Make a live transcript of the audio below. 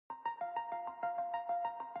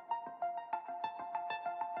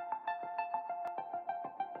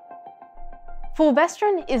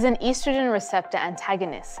Fulvestrant is an estrogen receptor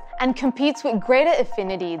antagonist and competes with greater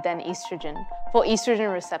affinity than estrogen for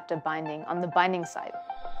estrogen receptor binding on the binding site.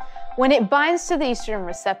 When it binds to the estrogen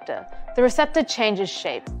receptor, the receptor changes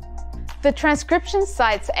shape. The transcription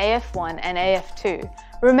sites AF1 and AF2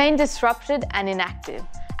 remain disrupted and inactive,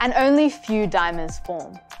 and only few dimers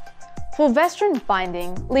form. Fulvestrant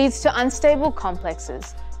binding leads to unstable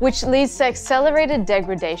complexes, which leads to accelerated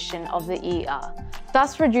degradation of the ER,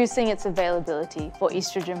 thus reducing its availability for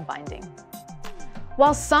estrogen binding.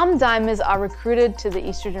 While some dimers are recruited to the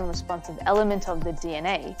estrogen-responsive element of the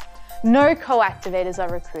DNA, no co-activators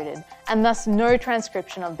are recruited, and thus no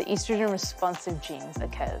transcription of the estrogen-responsive genes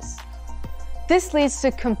occurs. This leads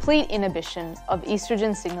to complete inhibition of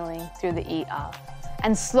estrogen signaling through the ER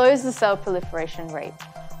and slows the cell proliferation rate,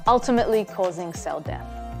 ultimately causing cell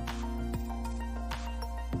death.